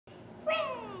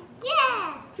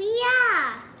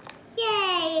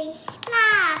Yay!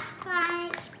 Splash,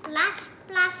 splash, splash,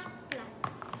 splash, splash.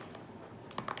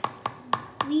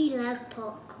 We love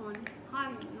popcorn.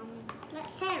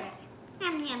 Let's share it.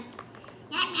 Yum, yum.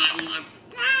 Yum, yum, yum.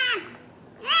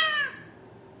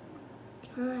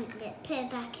 Alright, let's put it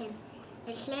back in.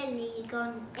 It's literally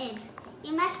gone in.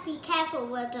 You must be careful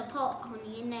with the popcorn,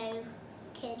 you know,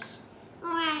 kids.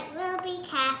 Alright, we'll be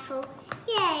careful.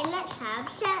 Yay, let's have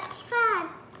such fun.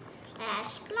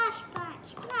 Splash, splash,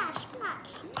 splash, splash,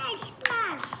 nice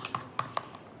splash.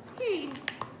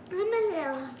 I'm a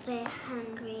little bit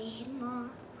hungry. More.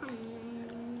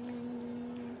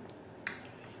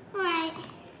 Alright.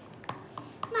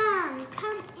 Mom,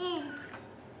 come in.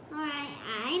 Alright,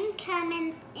 I'm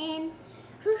coming in.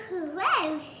 Whoa,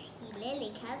 you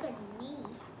literally covered me.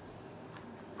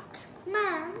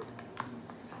 Mom.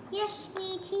 Yes,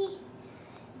 sweetie.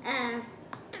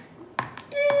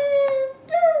 Boo.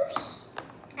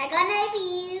 I got over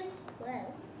you. Whoa.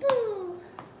 Boo.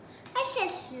 I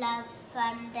just love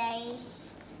fun days.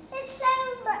 It's so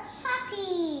much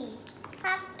happy.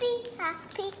 Happy.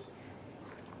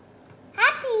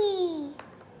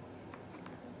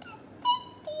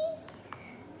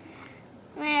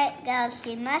 Right, girls,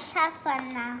 you must have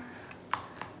fun now.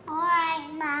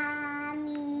 Alright,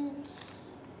 mommies.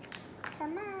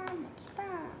 Come on, it's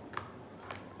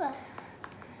fun.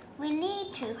 We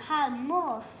need to have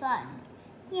more fun.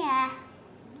 Yeah.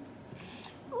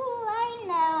 Ooh, I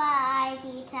know I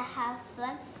need to have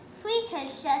fun. We could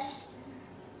just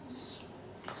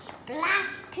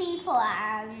splash people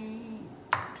and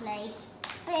play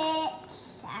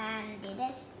spits and do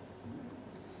this.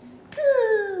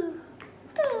 Boo!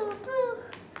 Boo! Boo!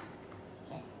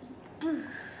 Boo!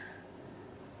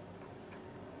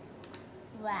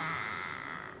 Wow!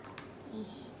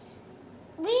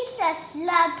 We just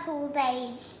love pool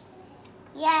days.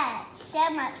 Yeah, it's so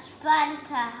much fun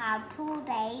to have pool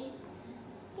days.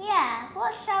 Yeah,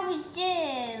 what shall we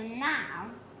do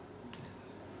now?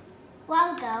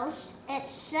 Well, girls,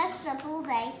 it's just a pool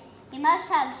day. You must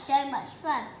have so much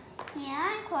fun.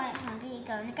 Yeah, I'm quite hungry.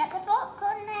 Going to get the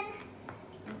popcorn then.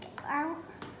 Get out.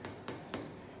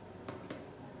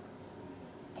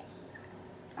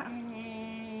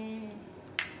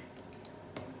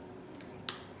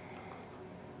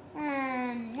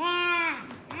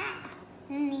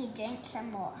 Need drink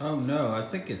some more. Oh no, I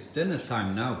think it's dinner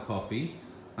time now, Poppy.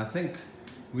 I think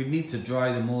we need to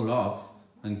dry them all off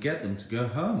and get them to go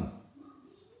home.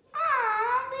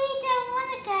 Oh, we don't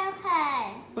want to go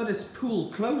home. But it's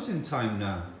pool closing time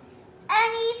now.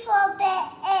 Only for a bit,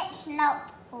 it's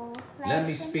not pool closing. Let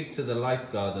me speak to the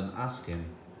lifeguard and ask him.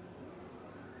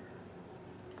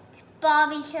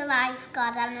 Barbie's a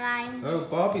lifeguard and I'm... Oh,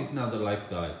 Barbie's now the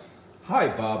lifeguard. Hi,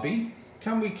 Barbie.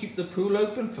 Can we keep the pool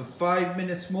open for 5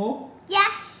 minutes more?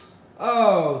 Yes.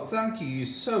 Oh, thank you. You're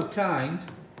so kind.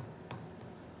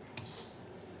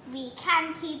 We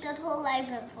can keep the pool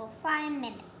open for 5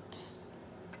 minutes.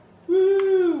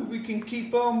 Woo! We can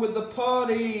keep on with the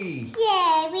party.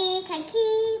 Yeah, we can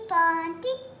keep on. Do.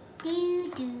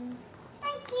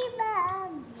 Thank you,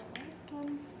 Mom.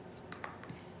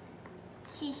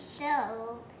 She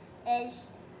still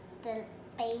is the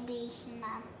baby's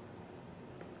mom.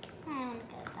 I want to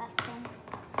go back in.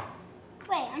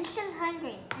 Wait, I'm still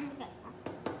hungry. I'm going to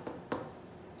go.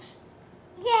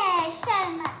 Yeah,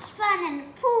 so much fun in the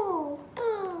pool.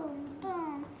 Boom,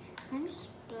 boom. I'm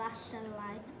splash the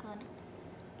lifeguard.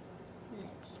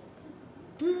 Let's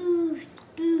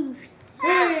boo.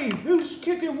 Hey, who's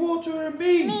kicking water at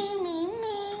me? Me.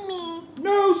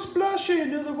 No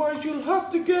splashing, otherwise you'll have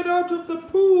to get out of the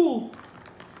pool.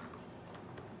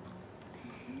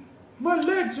 My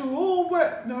legs are all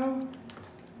wet now.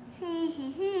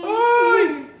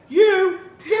 Oi! You!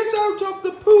 Get out of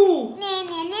the pool!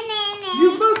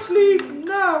 You must leave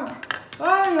now.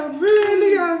 I am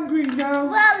really angry now.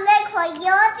 Well, look what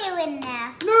you're doing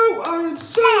now. No, I am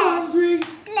so angry.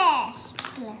 Splash.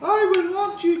 I will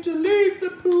want you to leave the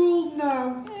pool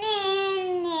now.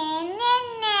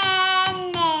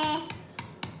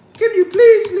 Can you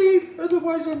please leave?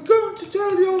 Otherwise I'm going to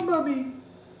tell your mummy.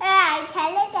 Alright,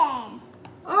 tell her then.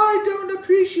 I don't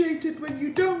appreciate it when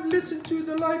you don't listen to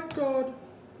the lifeguard.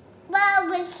 Well,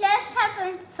 we're just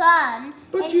having fun.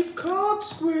 But you can't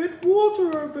squirt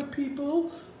water over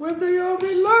people when they are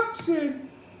relaxing.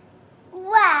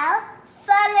 Well,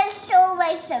 fun is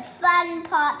always the fun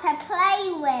part to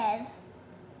play with.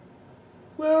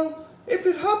 Well, if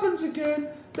it happens again,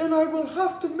 then I will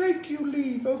have to make you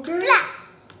leave, okay? Splash.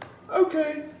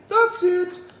 Okay, that's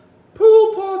it.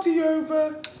 Pool party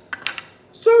over.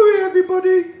 Sorry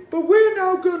everybody, but we're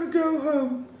now going to go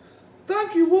home.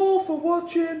 Thank you all for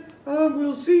watching and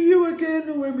we'll see you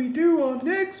again when we